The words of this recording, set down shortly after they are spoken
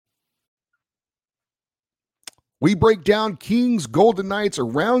We break down Kings Golden Knights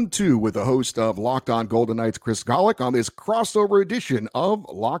round 2 with the host of Locked On Golden Knights, Chris Golick, on this crossover edition of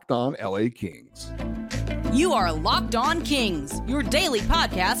Locked On LA Kings. You are Locked On Kings, your daily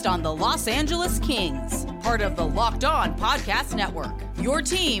podcast on the Los Angeles Kings, part of the Locked On Podcast Network, your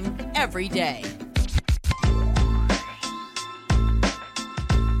team every day.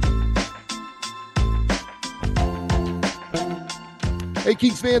 Hey,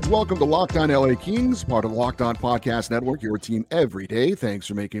 Kings fans, welcome to Locked On LA Kings, part of the Locked On Podcast Network, your team every day. Thanks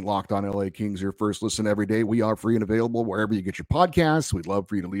for making Locked On LA Kings your first listen every day. We are free and available wherever you get your podcasts. We'd love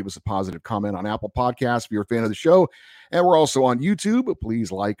for you to leave us a positive comment on Apple Podcasts if you're a fan of the show. And we're also on YouTube.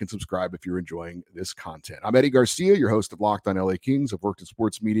 Please like and subscribe if you're enjoying this content. I'm Eddie Garcia, your host of Locked On LA Kings. I've worked in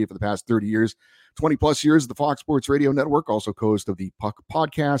sports media for the past 30 years, 20 plus years at the Fox Sports Radio Network, also co-host of the Puck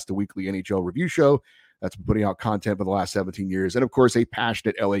Podcast, a weekly NHL review show that's been putting out content for the last 17 years. And of course, a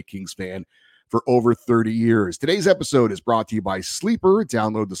passionate LA Kings fan for over 30 years. Today's episode is brought to you by Sleeper.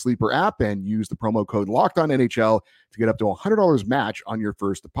 Download the Sleeper app and use the promo code LOCKEDONNHL to get up to $100 match on your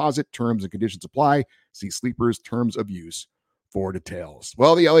first deposit. Terms and conditions apply. See Sleeper's terms of use for details.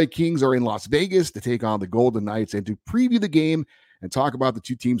 Well, the LA Kings are in Las Vegas to take on the Golden Knights and to preview the game and talk about the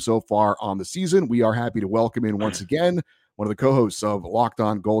two teams so far on the season. We are happy to welcome in once again one of the co-hosts of Locked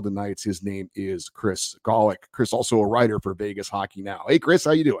On Golden Knights. His name is Chris Golick. Chris, also a writer for Vegas Hockey Now. Hey, Chris,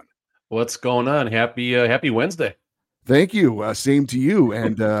 how you doing? What's going on? Happy Wednesday. Thank you. Same to you.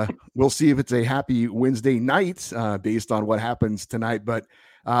 And we'll see if it's a happy Wednesday night based on what happens tonight. But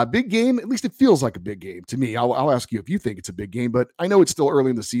big game, at least it feels like a big game to me. I'll ask you if you think it's a big game, but I know it's still early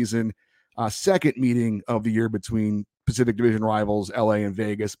in the season. Second meeting of the year between Pacific Division rivals, LA and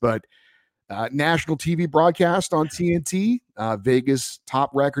Vegas. But national TV broadcast on TNT, Vegas top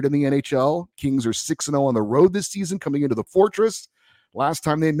record in the NHL. Kings are 6-0 on the road this season coming into the Fortress. Last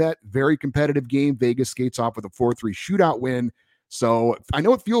time they met, very competitive game. Vegas skates off with a 4-3 shootout win. So I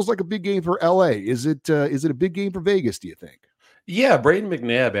know it feels like a big game for LA. Is it a big game for Vegas, do you think? Yeah, Braden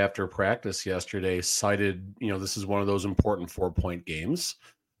McNabb after practice yesterday cited, this is one of those important 4-point games.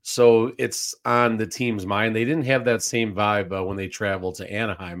 So it's on the team's mind. They didn't have that same vibe when they traveled to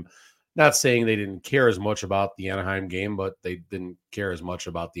Anaheim. Not saying they didn't care as much about the Anaheim game, but they didn't care as much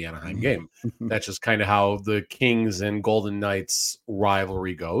about the Anaheim game. That's just kind of how the Kings and Golden Knights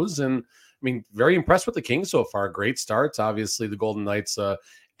rivalry goes. And I mean, very impressed with the Kings so far. Great starts. Obviously, the Golden Knights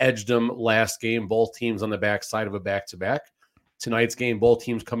edged them last game. Both teams on the backside of a back-to-back. Tonight's game, both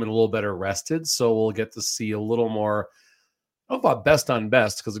teams come in a little better rested. So we'll get to see a little more, I don't know about best on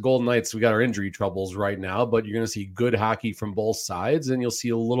best, because the Golden Knights, we got our injury troubles right now, but you're going to see good hockey from both sides, and you'll see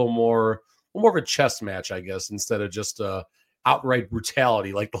a little more of a chess match, I guess, instead of just outright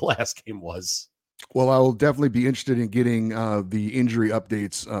brutality like the last game was. Well, I will definitely be interested in getting the injury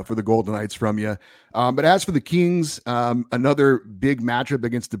updates for the Golden Knights from you. But as for the Kings, another big matchup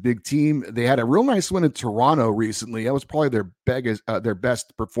against a big team. They had a real nice win in Toronto recently. That was probably their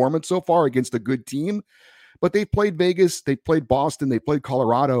best performance so far against a good team. But they played Vegas, they played Boston, they played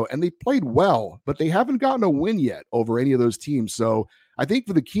Colorado, and they played well, but they haven't gotten a win yet over any of those teams. So I think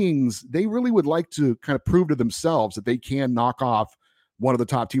for the Kings, they really would like to kind of prove to themselves that they can knock off one of the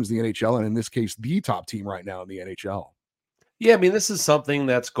top teams in the NHL, and in this case, the top team right now in the NHL. Yeah, I mean, this is something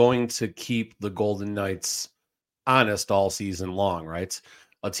that's going to keep the Golden Knights honest all season long, right?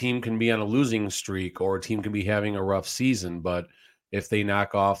 A team can be on a losing streak or a team can be having a rough season, but if they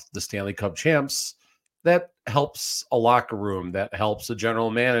knock off the Stanley Cup champs, that helps a locker room, that helps a general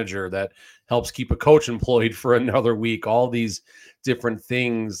manager, that helps keep a coach employed for another week, all these different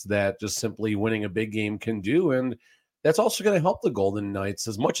things that just simply winning a big game can do. And that's also going to help the Golden Knights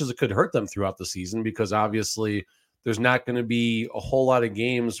as much as it could hurt them throughout the season, because obviously there's not going to be a whole lot of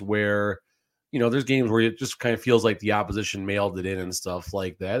games where, there's games where it just kind of feels like the opposition mailed it in and stuff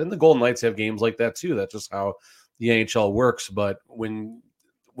like that. And the Golden Knights have games like that too. That's just how the NHL works. But when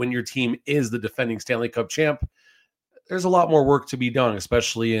your team is the defending Stanley Cup champ, there's a lot more work to be done,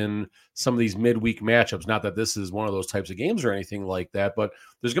 especially in some of these midweek matchups. Not that this is one of those types of games or anything like that, but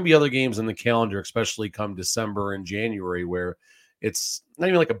there's going to be other games in the calendar, especially come December and January, where it's not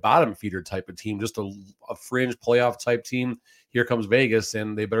even like a bottom feeder type of team, just a fringe playoff type team. Here comes Vegas,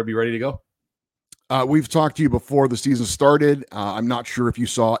 and they better be ready to go. We've talked to you before the season started. I'm not sure if you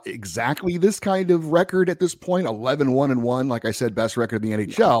saw exactly this kind of record at this point, 11-1-1, like I said, best record in the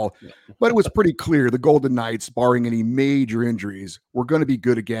NHL. But it was pretty clear the Golden Knights, barring any major injuries, were going to be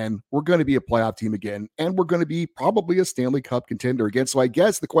good again. We're going to be a playoff team again, and we're going to be probably a Stanley Cup contender again. So I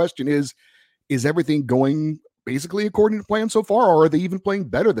guess the question is everything going basically according to plan so far, or are they even playing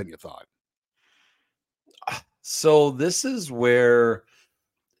better than you thought? So this is where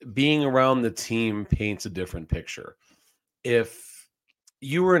being around the team paints a different picture. If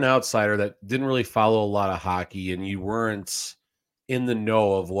you were an outsider that didn't really follow a lot of hockey and you weren't in the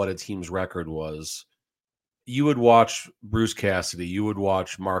know of what a team's record was, you would watch Bruce Cassidy, you would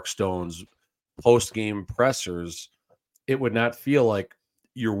watch Mark Stone's post-game pressers. It would not feel like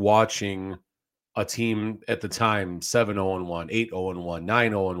you're watching a team at the time 7-0-1, 8-0-1,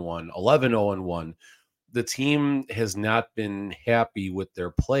 9-0-1, 11-0-1. The team has not been happy with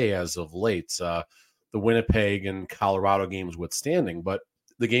their play as of late. The Winnipeg and Colorado games withstanding, but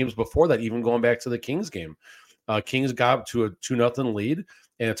the games before that, even going back to the Kings game, Kings got up to a 2-0 lead,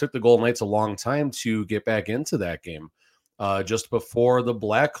 and it took the Golden Knights a long time to get back into that game. Just before the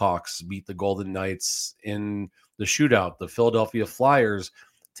Blackhawks beat the Golden Knights in the shootout, the Philadelphia Flyers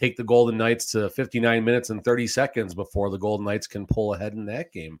take the Golden Knights to 59 minutes and 30 seconds before the Golden Knights can pull ahead in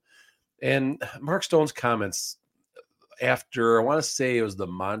that game. And Mark Stone's comments after, I want to say it was the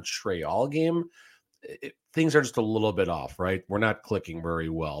Montreal game, things are just a little bit off, right? We're not clicking very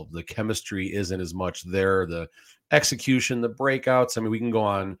well. The chemistry isn't as much there. The execution, the breakouts. I mean, we can go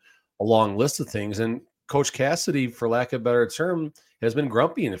on a long list of things. And Coach Cassidy, for lack of a better term, has been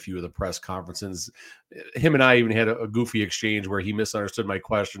grumpy in a few of the press conferences. Him and I even had a goofy exchange where he misunderstood my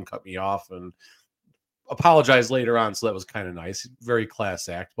question, cut me off, and apologized later on. So that was kind of nice. Very class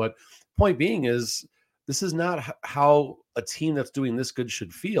act. But point being is, this is not how a team that's doing this good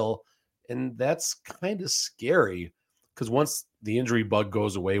should feel. And that's kind of scary, because once the injury bug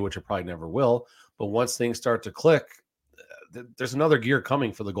goes away, which it probably never will, but once things start to click, there's another gear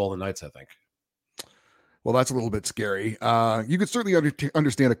coming for the Golden Knights, I think. Well, that's a little bit scary. You could certainly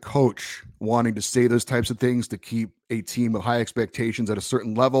understand a coach wanting to say those types of things to keep a team with high expectations at a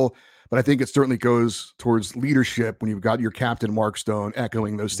certain level. But I think it certainly goes towards leadership when you've got your captain, Mark Stone,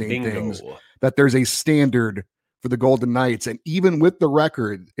 echoing those same things, that there's a standard for the Golden Knights. And even with the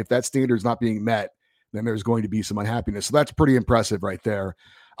record, if that standard is not being met, then there's going to be some unhappiness. So that's pretty impressive right there.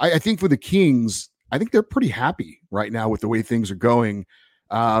 I think for the Kings, I think they're pretty happy right now with the way things are going.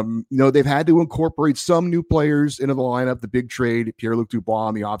 They've had to incorporate some new players into the lineup. The big trade, Pierre-Luc Dubois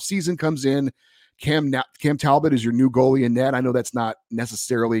in the offseason comes in. Cam Talbot is your new goalie in net. I know that's not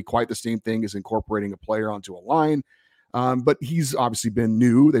necessarily quite the same thing as incorporating a player onto a line, but he's obviously been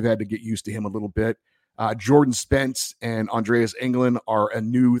new. They've had to get used to him a little bit. Jordan Spence and Andreas Englund are a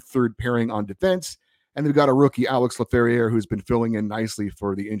new third pairing on defense. And they've got a rookie, Alex Laferriere, who's been filling in nicely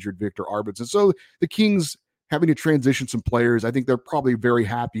for the injured Victor Arvidsson. So the Kings having to transition some players, I think they're probably very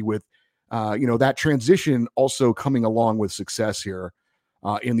happy with, that transition also coming along with success here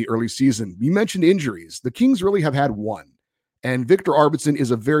in the early season. You mentioned injuries. The Kings really have had one. And Victor Arvidsson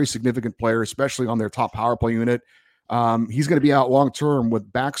is a very significant player, especially on their top power play unit. He's going to be out long-term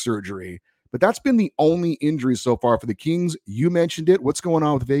with back surgery. But that's been the only injury so far for the Kings. You mentioned it. What's going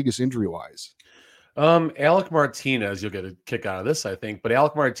on with Vegas injury-wise? Alec Martinez, you'll get a kick out of this, I think. But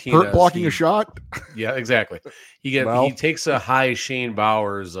Alec Martinez hurt blocking a shot. Yeah, exactly. He takes a high Shane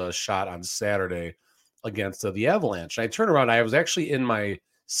Bowers shot on Saturday against the Avalanche. And I turned around. I was actually in my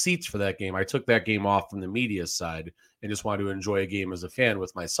seats for that game. I took that game off from the media side and just wanted to enjoy a game as a fan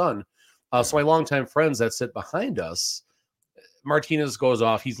with my son. So my longtime friends that sit behind us, Martinez goes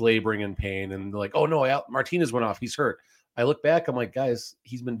off. He's laboring in pain, and they're like, "Oh no, Martinez went off. He's hurt." I look back, I'm like, guys,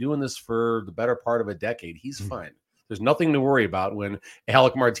 he's been doing this for the better part of a decade. He's fine. There's nothing to worry about when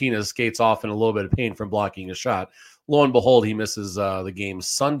Alec Martinez skates off in a little bit of pain from blocking a shot. Lo and behold, he misses the game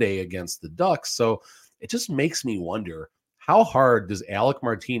Sunday against the Ducks. So it just makes me wonder, how hard does Alec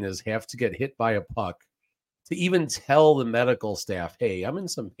Martinez have to get hit by a puck to even tell the medical staff, hey, I'm in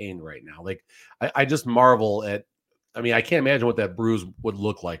some pain right now? Like, I just marvel at, I can't imagine what that bruise would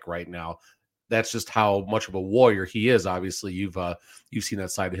look like right now. That's just how much of a warrior he is. Obviously, you've seen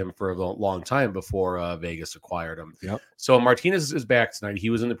that side of him for a long time before Vegas acquired him. Yep. So Martinez is back tonight. He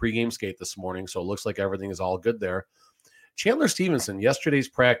was in the pregame skate this morning, so it looks like everything is all good there. Chandler Stevenson, yesterday's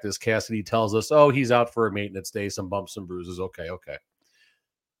practice, Cassidy tells us, he's out for a maintenance day, some bumps and bruises. Okay.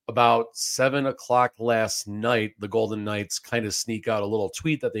 About 7:00 last night, the Golden Knights kind of sneak out a little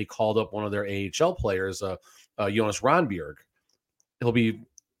tweet that they called up one of their AHL players, Jonas Rondbjerg. He'll be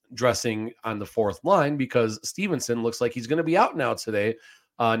dressing on the fourth line because Stevenson looks like he's going to be out now today.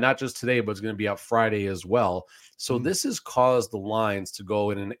 Not just today, but it's going to be out Friday as well. So this has caused the lines to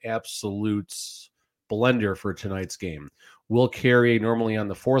go in an absolute blender for tonight's game. Will Carrier normally on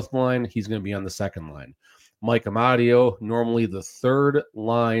the fourth line. He's going to be on the second line. Mike Amadio, normally the third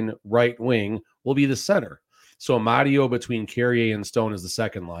line right wing, will be the center. So Amadio between Carrier and Stone is the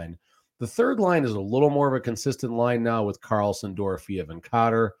second line. The third line is a little more of a consistent line now with Carlson, Dorofeev, and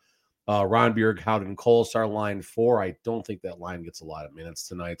Cotter. Ron Bjerg, Howden, Kolesar, line 4. I don't think that line gets a lot of minutes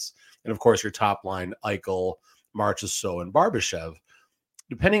tonight. And of course, your top line, Eichel, Marchessault, and Barbashev.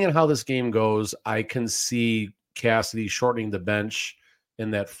 Depending on how this game goes, I can see Cassidy shortening the bench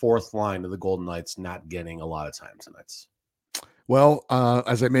in that fourth line of the Golden Knights not getting a lot of time tonight. Well,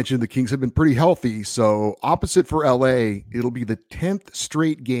 as I mentioned, the Kings have been pretty healthy. So opposite for LA, it'll be the 10th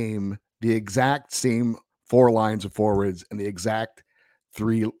straight game, the exact same 4 lines of forwards and the exact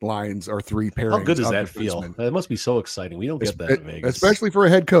 3 lines or 3 pairings. How good does that feel? That must be so exciting. We don't get that in Vegas. Especially for a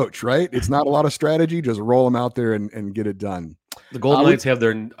head coach, right? It's not a lot of strategy. Just roll them out there and get it done. The Golden Knights have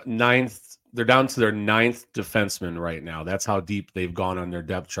their 9th. They're down to their 9th defenseman right now. That's how deep they've gone on their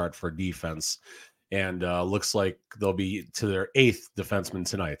depth chart for defense. And looks like they'll be to their 8th defenseman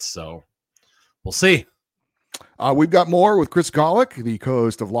tonight. So we'll see. We've got more with Chris Golick, the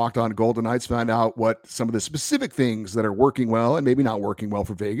co-host of Locked On Golden Knights. Find out what some of the specific things that are working well and maybe not working well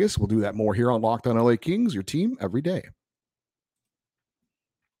for Vegas. We'll do that more here on Locked On LA Kings, your team every day.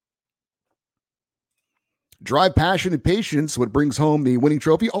 Drive passion and patience, what brings home the winning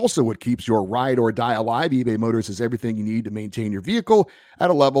trophy, also what keeps your ride or die alive. eBay Motors has everything you need to maintain your vehicle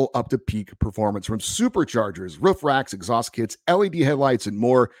at a level up to peak performance. From superchargers, roof racks, exhaust kits, LED headlights, and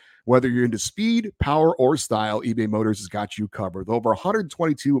more. Whether you're into speed, power, or style, eBay Motors has got you covered. With over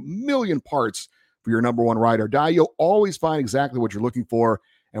 122 million parts for your number one ride or die, you'll always find exactly what you're looking for.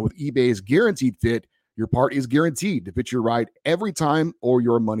 And with eBay's Guaranteed Fit, your part is guaranteed to fit your ride every time or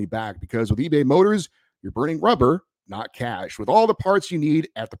your money back. Because with eBay Motors, you're burning rubber, not cash. With all the parts you need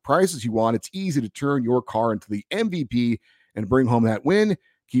at the prices you want, it's easy to turn your car into the MVP and bring home that win.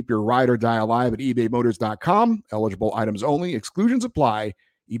 Keep your ride or die alive at ebaymotors.com. Eligible items only. Exclusions apply.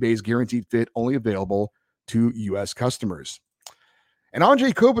 eBay's Guaranteed Fit only available to U.S. customers. And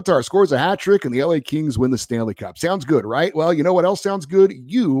Andrei Kopitar scores a hat trick and the LA Kings win the Stanley Cup. Sounds good, right? Well, you know what else sounds good?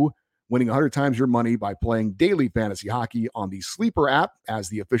 You winning 100 times your money by playing daily fantasy hockey on the Sleeper app as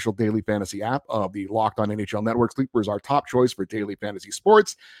the official daily fantasy app of the Locked On NHL Network. Sleeper is our top choice for daily fantasy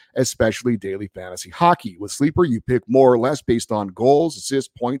sports, especially daily fantasy hockey. With Sleeper, you pick more or less based on goals,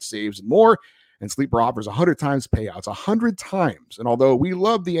 assists, points, saves, and more. And Sleeper offers 100 times payouts, 100 times. And although we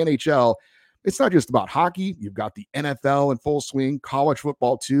love the NHL, it's not just about hockey. You've got the NFL in full swing, college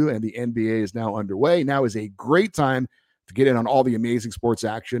football too, and the NBA is now underway. Now is a great time to get in on all the amazing sports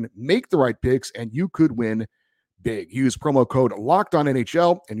action, make the right picks, and you could win big. Use promo code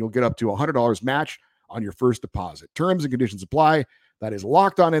LOCKEDONNHL, and you'll get up to $100 match on your first deposit. Terms and conditions apply. That is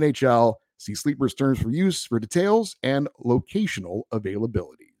Locked On NHL. See Sleeper's terms for use for details and locational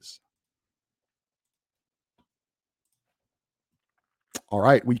availabilities. All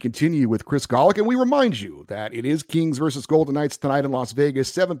right, we continue with Chris Golick, and we remind you that it is Kings versus Golden Knights tonight in Las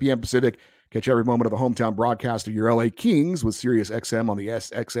Vegas, 7 p.m. Pacific. Catch every moment of the hometown broadcast of your LA Kings with SiriusXM on the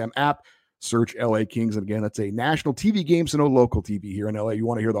SXM app. Search LA Kings. And again, that's a national TV game, so no local TV here in LA. You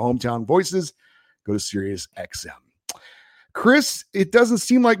want to hear the hometown voices? Go to SiriusXM. Chris, it doesn't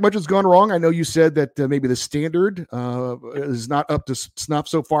seem like much has gone wrong. I know you said that maybe the standard is not up to snuff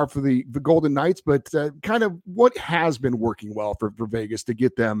so far for the Golden Knights, but kind of what has been working well for Vegas to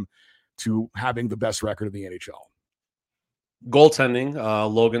get them to having the best record in the NHL? Goaltending.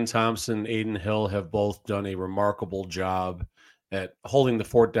 Logan Thompson, Adin Hill have both done a remarkable job at holding the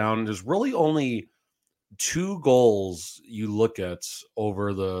fort down. There's really only 2 goals you look at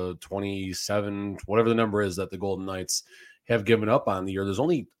over the 27, whatever the number is, that the Golden Knights have given up on the year. There's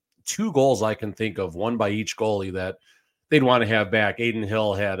only 2 goals I can think of, one by each goalie, that they'd want to have back. Adin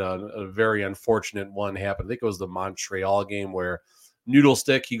Hill had a very unfortunate one happen. I think it was the Montreal game where Noodle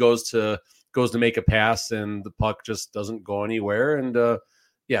Stick, he goes to make a pass and the puck just doesn't go anywhere. And a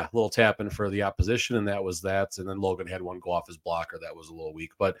little tap in for the opposition, and that was that. And then Logan had one go off his blocker. That was a little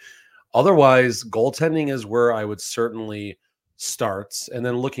weak. But otherwise, goaltending is where I would certainly start. And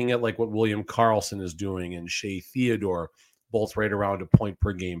then looking at like what William Karlsson is doing and Shea Theodore, both right around a point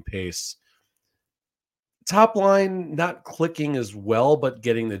per game pace. Top line not clicking as well, but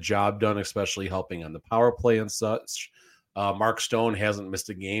getting the job done, especially helping on the power play and such. Mark Stone hasn't missed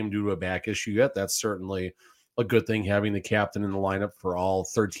a game due to a back issue yet. That's certainly a good thing, having the captain in the lineup for all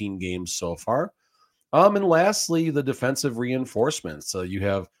 13 games so far. And lastly, the defensive reinforcements. So you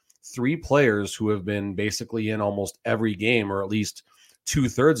have 3 players who have been basically in almost every game, or at least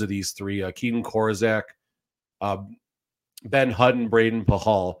 2/3 of these 3. Keaton Korczak, Ben Hutton, Braden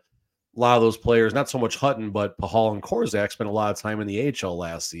Pahal. A lot of those players, not so much Hutton, but Pahal and Korczak spent a lot of time in the AHL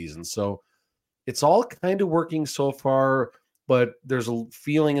last season. So it's all kind of working so far, but there's a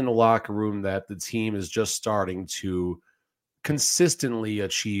feeling in the locker room that the team is just starting to consistently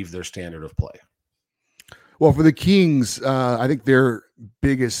achieve their standard of play. Well, for the Kings, I think their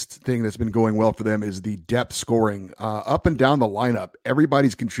biggest thing that's been going well for them is the depth scoring. Up and down the lineup,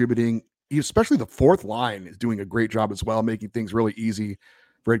 everybody's contributing, especially the fourth line is doing a great job as well, making things really easy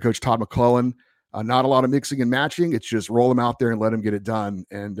for head coach Todd McClellan. Not a lot of mixing and matching. It's just roll them out there and let them get it done.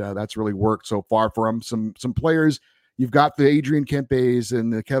 And that's really worked so far for them. Some players, you've got the Adrian Kempes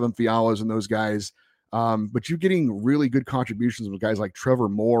and the Kevin Fialas and those guys. But you're getting really good contributions with guys like Trevor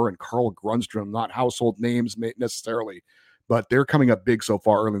Moore and Carl Grundstrom, not household names necessarily, but they're coming up big so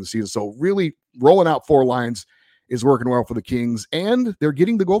far early in the season. So really rolling out four lines is working well for the Kings, and they're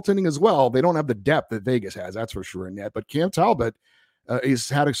getting the goaltending as well. They don't have the depth that Vegas has, that's for sure in net, but Cam Talbot has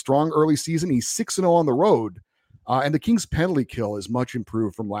had a strong early season. He's 6-0 on the road, and the Kings penalty kill is much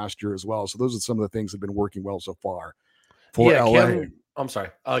improved from last year as well. So those are some of the things that have been working well so far for LA. I'm sorry.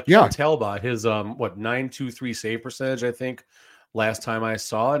 Cam Talbot, his .923 save percentage, I think, last time I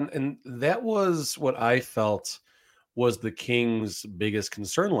saw, and that was what I felt was the Kings' biggest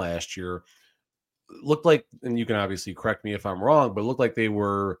concern last year. Looked like, and you can obviously correct me if I'm wrong, but it looked like they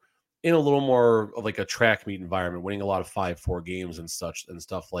were in a little more of like a track meet environment, winning a lot of 5-4 games and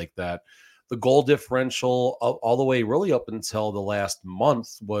stuff like that. The goal differential all the way really up until the last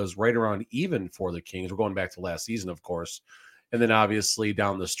month was right around even for the Kings. We're going back to last season, of course. And then obviously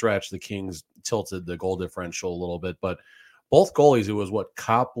down the stretch, the Kings tilted the goal differential a little bit. But both goalies, it was what,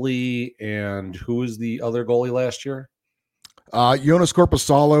 Copley and who was the other goalie last year? Jonas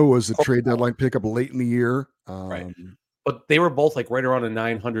Korpisalo was a trade deadline pickup late in the year. Right. But they were both like right around a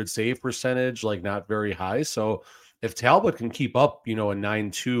 900 save percentage, like not very high. So if Talbot can keep up, a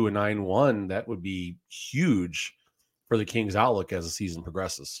 9.2, a 9.1, that would be huge for the Kings' outlook as the season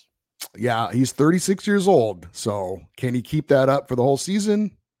progresses. Yeah, he's 36 years old. So can he keep that up for the whole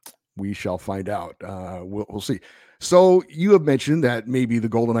season? We shall find out. We'll see. So you have mentioned that maybe the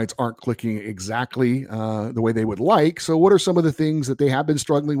Golden Knights aren't clicking exactly the way they would like. So what are some of the things that they have been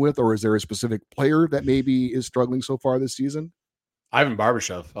struggling with, or is there a specific player that maybe is struggling so far this season? Ivan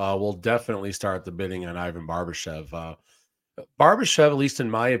Barbashev. We'll definitely start the bidding on Ivan Barbashev. Barbashev, at least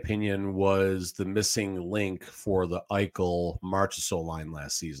in my opinion, was the missing link for the Eichel-Marchessault line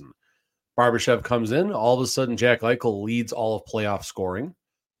last season. Barbashev comes in, all of a sudden Jack Eichel leads all of playoff scoring,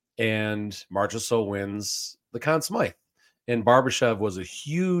 and Marchessault wins the Conn Smythe. And Barbashev was a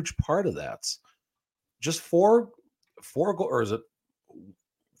huge part of that. Just four goals,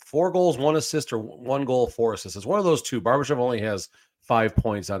 1 assist, or 1 goal, 4 assists. It's one of those two. Barbashev only has 5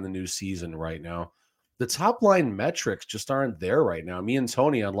 points on the new season right now. The top line metrics just aren't there right now. Me and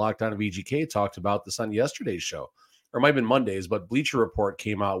Tony on Locked On VGK talked about this on yesterday's show, or it might have been Monday's, but Bleacher Report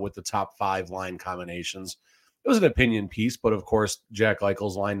came out with the top 5 line combinations. It was an opinion piece, but of course, Jack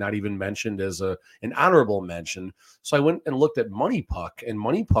Eichel's line not even mentioned as an honorable mention. So I went and looked at Money Puck, and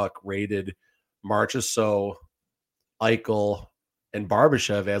Money Puck rated Marchessault, Eichel, and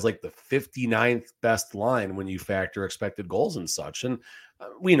Barbashev as like the 59th best line when you factor expected goals and such. And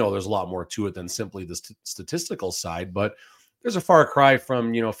we know there's a lot more to it than simply the statistical side, but there's a far cry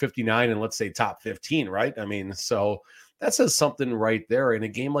from, 59 and let's say top 15, right? I mean, so that says something right there in a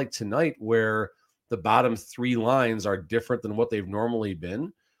game like tonight where the bottom 3 lines are different than what they've normally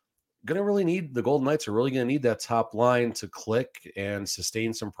been. The Golden Knights are really going to need that top line to click and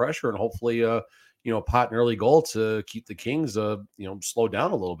sustain some pressure, and hopefully, pot an early goal to keep the Kings, slow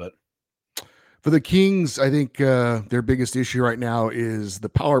down a little bit. For the Kings, I think their biggest issue right now is the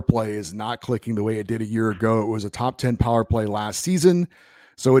power play is not clicking the way it did a year ago. It was a top 10 power play last season.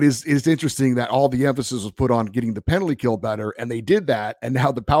 So it's interesting that all the emphasis was put on getting the penalty kill better, and they did that. And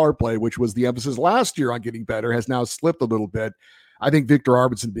now the power play, which was the emphasis last year on getting better, has now slipped a little bit. I think Victor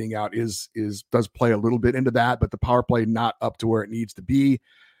Arvidsson being out does play a little bit into that, but the power play not up to where it needs to be.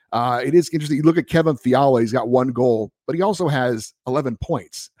 It is interesting. You look at Kevin Fiala; he's got 1 goal, but he also has 11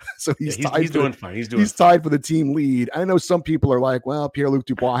 points. So he's doing fine. He's tied for the team lead. I know some people are like, "Well, Pierre-Luc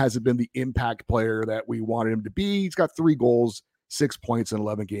Dubois hasn't been the impact player that we wanted him to be. He's got 3 goals, 6 points in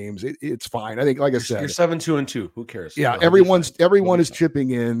 11 games. It's fine." I think, like I said, you're 7-2-2. Who cares? Yeah, everyone is chipping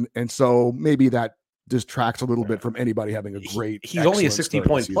in, and so maybe that distracts a little bit from anybody having a great. He's only a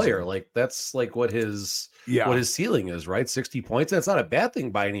 60-point player. Like that's like what his ceiling is, right? 60 points. That's not a bad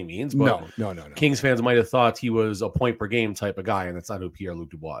thing by any means. But no. Kings fans might have thought he was a point per game type of guy, and that's not who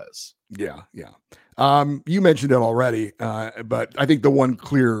Pierre-Luc Dubois is. Yeah. You mentioned it already, but I think the one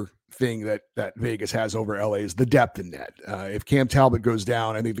clear thing that Vegas has over LA is the depth in net. If Cam Talbot goes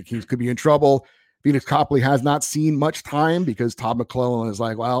down, I think the Kings could be in trouble. Phoenix Copley has not seen much time because Todd McClellan is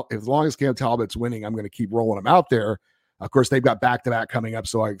like, well, as long as Cam Talbot's winning, I'm going to keep rolling him out there. Of course, they've got back-to-back coming up,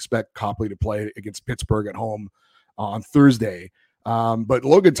 so I expect Copley to play against Pittsburgh at home on Thursday. But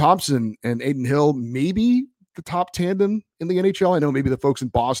Logan Thompson and Aiden Hill, maybe the top tandem in the NHL. I know maybe the folks in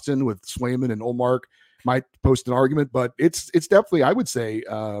Boston with Swayman and Ullmark might post an argument, but it's definitely, I would say,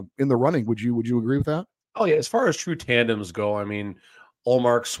 in the running. Would you agree with that? Oh yeah, as far as true tandems go, I mean,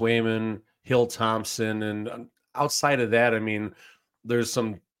 Ullmark, Swayman, Hill, Thompson, and outside of that, I mean, there's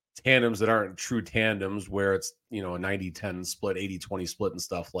some tandems that aren't true tandems where it's, a 90-10 split, 80-20 split and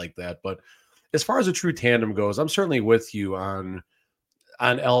stuff like that. But as far as a true tandem goes, I'm certainly with you on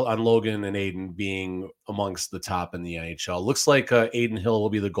Logan and Aiden being amongst the top in the NHL. Looks like Aiden Hill will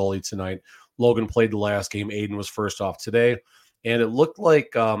be the goalie tonight. Logan played the last game. Aiden was first off today. And it looked like,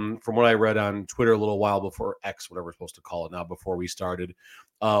 from what I read on Twitter a little while before, X, whatever we're supposed to call it now, before we started,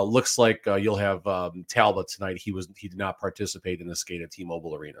 looks like you'll have Talbot tonight. He did not participate in the skate at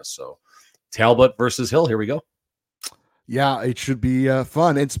T-Mobile Arena. So Talbot versus Hill. Here we go. Yeah, it should be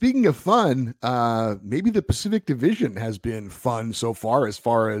fun. And speaking of fun, maybe the Pacific Division has been fun so far as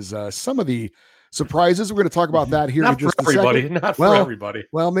some of the surprises. We're going to talk about that here in just a second. Not for everybody.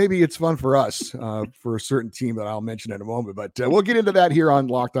 Well, maybe it's fun for us, for a certain team that I'll mention in a moment. But we'll get into that here on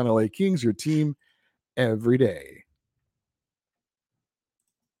Locked On LA Kings, your team every day.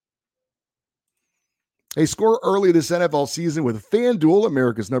 Hey, score early this NFL season with FanDuel,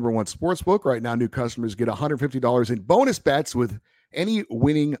 America's #1 sportsbook. Right now, new customers get $150 in bonus bets with any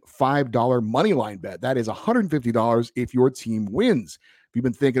winning $5 moneyline bet. That is $150 if your team wins. If you've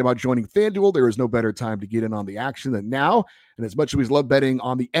been thinking about joining FanDuel, there is no better time to get in on the action than now. And as much as we love betting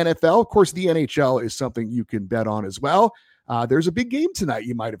on the NFL, of course, the NHL is something you can bet on as well. There's a big game tonight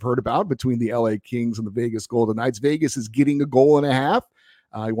you might have heard about between the LA Kings and the Vegas Golden Knights. Vegas is getting 1.5 goals.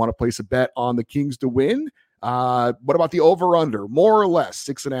 You want to place a bet on the Kings to win. What about the over-under? More or less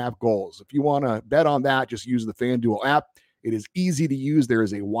 6.5 goals. If you want to bet on that, just use the FanDuel app. It is easy to use. There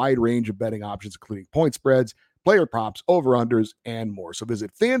is a wide range of betting options, including point spreads, player props, over-unders, and more. So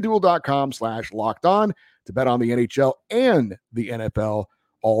visit FanDuel.com/lockedon to bet on the NHL and the NFL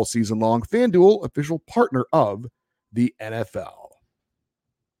all season long. FanDuel, official partner of the NFL.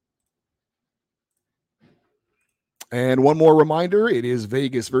 And one more reminder, it is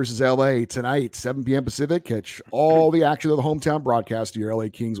Vegas versus LA tonight, 7 p.m. Pacific. Catch all the action of the hometown broadcast of your LA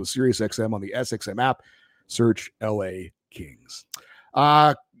Kings with SiriusXM on the SXM app. Search LA Kings.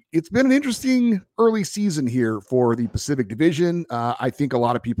 It's been an interesting early season here for the Pacific Division. I think a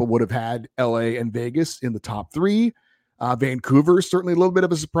lot of people would have had LA and Vegas in the top 3. Vancouver is certainly a little bit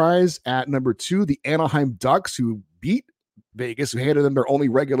of a surprise at number 2. The Anaheim Ducks, who beat Vegas, who handed them their only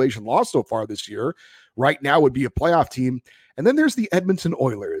regulation loss so far this year, right now would be a playoff team. And then there's the Edmonton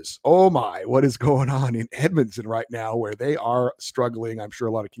Oilers. Oh my, what is going on in Edmonton right now where they are struggling? I'm sure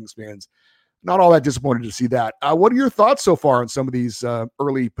a lot of Kings fans not all that disappointed to see that. What are your thoughts so far on some of these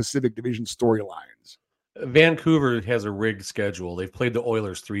early Pacific Division storylines? Vancouver has a rigged schedule. They've played the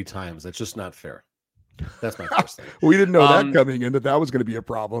Oilers 3 times. That's just not fair. That's my first thing. We didn't know that coming in, that was going to be a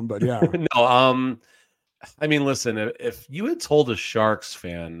problem, but yeah. No, I mean, listen, if you had told a Sharks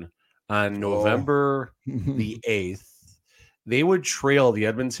fan on November the 8th, they would trail the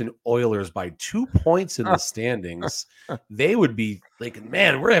Edmonton Oilers by 2 points in the standings, they would be like,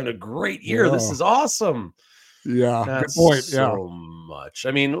 man, we're having a great year. Yeah. This is awesome. Yeah, not good point. So much.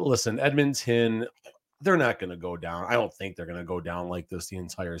 I mean, listen, Edmonton, they're not going to go down. I don't think they're going to go down like this the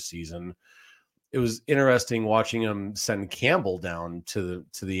entire season. It was interesting watching them send Campbell down to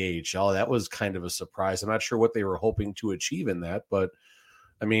the AHL. That was kind of a surprise. I'm not sure what they were hoping to achieve in that, but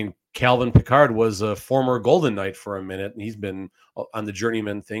I mean, Calvin Pickard was a former Golden Knight for a minute, and he's been on the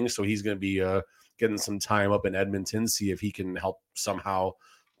journeyman thing, so he's going to be getting some time up in Edmonton, see if he can help somehow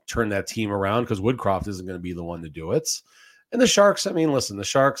turn that team around, because Woodcroft isn't going to be the one to do it. And the Sharks, I mean, listen, the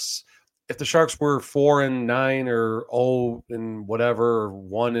Sharks, if the Sharks were 4-9 or 0 and whatever, or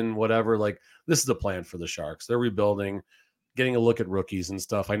 1 and whatever, like, this is the plan for the Sharks. They're rebuilding, getting a look at rookies and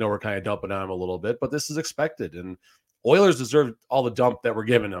stuff. I know we're kind of dumping on them a little bit, but this is expected. And Oilers deserve all the dump that we're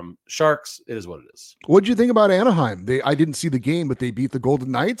giving them. Sharks, it is what it is. What did you think about Anaheim? I didn't see the game, but they beat the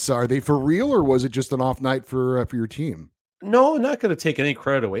Golden Knights. Are they for real, or was it just an off night for your team? No, I'm not going to take any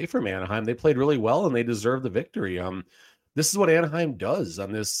credit away from Anaheim. They played really well, and they deserve the victory. This is what Anaheim does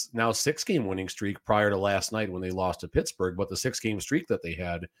on this now 6-game winning streak prior to last night when they lost to Pittsburgh. But the 6-game streak that they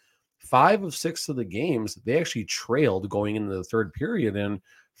had, 5 of 6 of the games, they actually trailed going into the third period and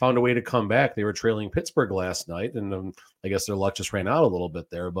found a way to come back. They were trailing Pittsburgh last night, and I guess their luck just ran out a little bit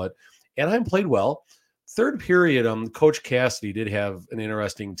there. But Anaheim played well. Third period, Coach Cassidy did have an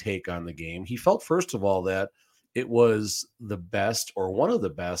interesting take on the game. He felt, first of all, that it was the best or one of the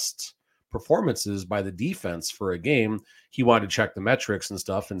best performances by the defense for a game. He wanted to check the metrics and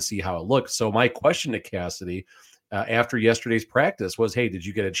stuff and see how it looked. So my question to Cassidy after yesterday's practice was, hey, did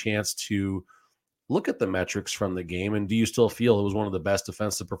you get a chance to look at the metrics from the game, and do you still feel it was one of the best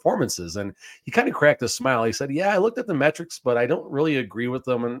defensive performances? And he kind of cracked a smile. He said, yeah, I looked at the metrics, but I don't really agree with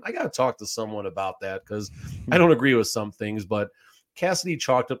them. And I got to talk to someone about that because I don't agree with some things. But Cassidy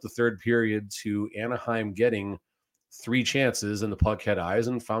chalked up the third period to Anaheim getting 3 chances and the puck had eyes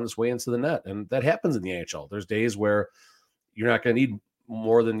and found its way into the net. And that happens in the NHL. There's days where you're not going to need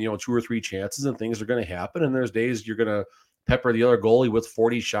more than, 2 or 3 chances and things are going to happen. And there's days you're going to pepper the other goalie with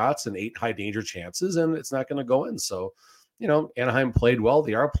 40 shots and 8 high danger chances, and it's not going to go in. So, Anaheim played well.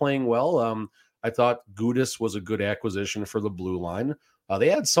 They are playing well. I thought Gudas was a good acquisition for the blue line. They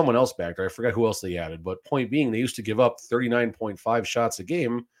had someone else back there. I forgot who else they added, but point being, they used to give up 39.5 shots a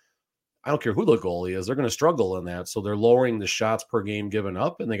game. I don't care who the goalie is. They're going to struggle in that. So they're lowering the shots per game given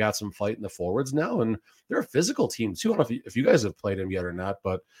up, and they got some fight in the forwards now. And they're a physical team too. I don't know if you guys have played them yet or not,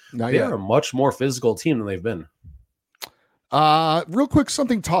 but they are a much more physical team than they've been. Real quick,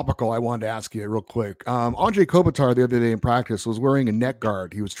 something topical I wanted to ask you real quick. Andrei Kopitar the other day in practice was wearing a neck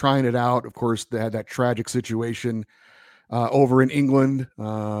guard. He was trying it out. Of course, they had that tragic situation over in England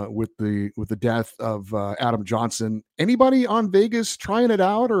with the death of Adam Johnson. Anybody on Vegas trying it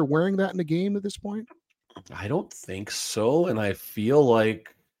out or wearing that in the game at this point? I don't think so. And I feel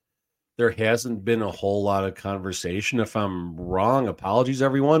like there hasn't been a whole lot of conversation. If I'm wrong, apologies,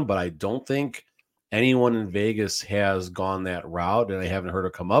 everyone, but I don't think anyone in Vegas has gone that route, and I haven't heard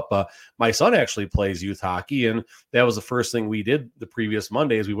it come up. My son actually plays youth hockey, and that was the first thing we did the previous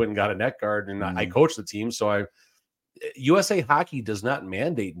Monday is we went and got a neck guard, and I coached the team. So USA Hockey does not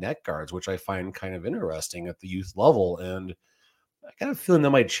mandate neck guards, which I find kind of interesting at the youth level, and I got a feeling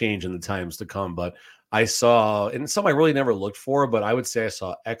that might change in the times to come. But I saw, and some I really never looked for, but I would say I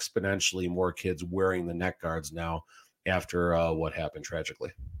saw exponentially more kids wearing the neck guards now after what happened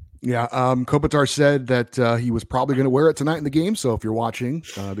tragically. Yeah, Kopitar said that he was probably going to wear it tonight in the game. So if you're watching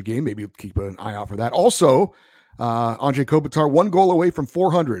the game, maybe keep an eye out for that. Also, Andrei Kopitar 1 goal away from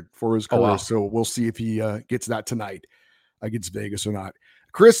 400 for his career. Oh, wow. So we'll see if he gets that tonight against Vegas or not.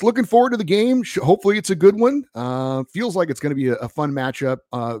 Chris, looking forward to the game. Hopefully it's a good one. Feels like it's going to be a fun matchup.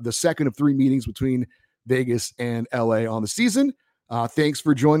 The second of 3 meetings between Vegas and LA on the season. Thanks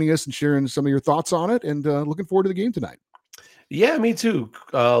for joining us and sharing some of your thoughts on it, and looking forward to the game tonight. Yeah, me too.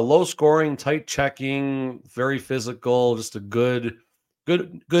 Low scoring, tight checking, very physical, just a good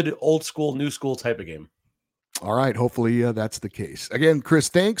old school, new school type of game. All right. Hopefully that's the case. Again, Chris,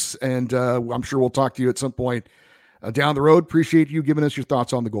 thanks. And I'm sure we'll talk to you at some point down the road. Appreciate you giving us your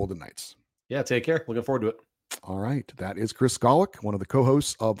thoughts on the Golden Knights. Yeah, take care. Looking forward to it. All right. That is Chris Golick, one of the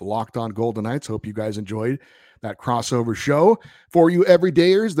co-hosts of Locked On Golden Knights. Hope you guys enjoyed that crossover show. For you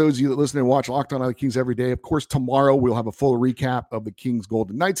everydayers, those of you that listen and watch Locked On LA Kings every day, of course, tomorrow we'll have a full recap of the Kings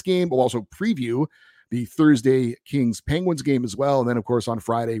Golden Knights game. We'll also preview the Thursday Kings Penguins game as well. And then, of course, on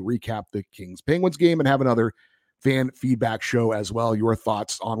Friday, recap the Kings Penguins game and have another fan feedback show as well. Your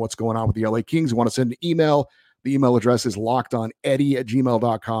thoughts on what's going on with the LA Kings. You want to send an email. The email address is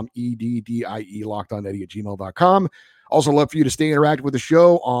lockedoneddie@gmail.com, EDDIE, lockedoneddie@gmail.com. Also love for you to stay interactive with the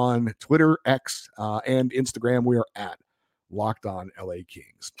show on Twitter, X, and Instagram. We are at Locked On LA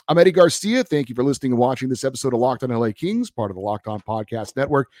Kings. I'm Eddie Garcia. Thank you for listening and watching this episode of Locked On LA Kings, part of the Locked On Podcast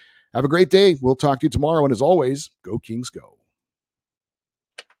Network. Have a great day. We'll talk to you tomorrow. And as always, go Kings, go.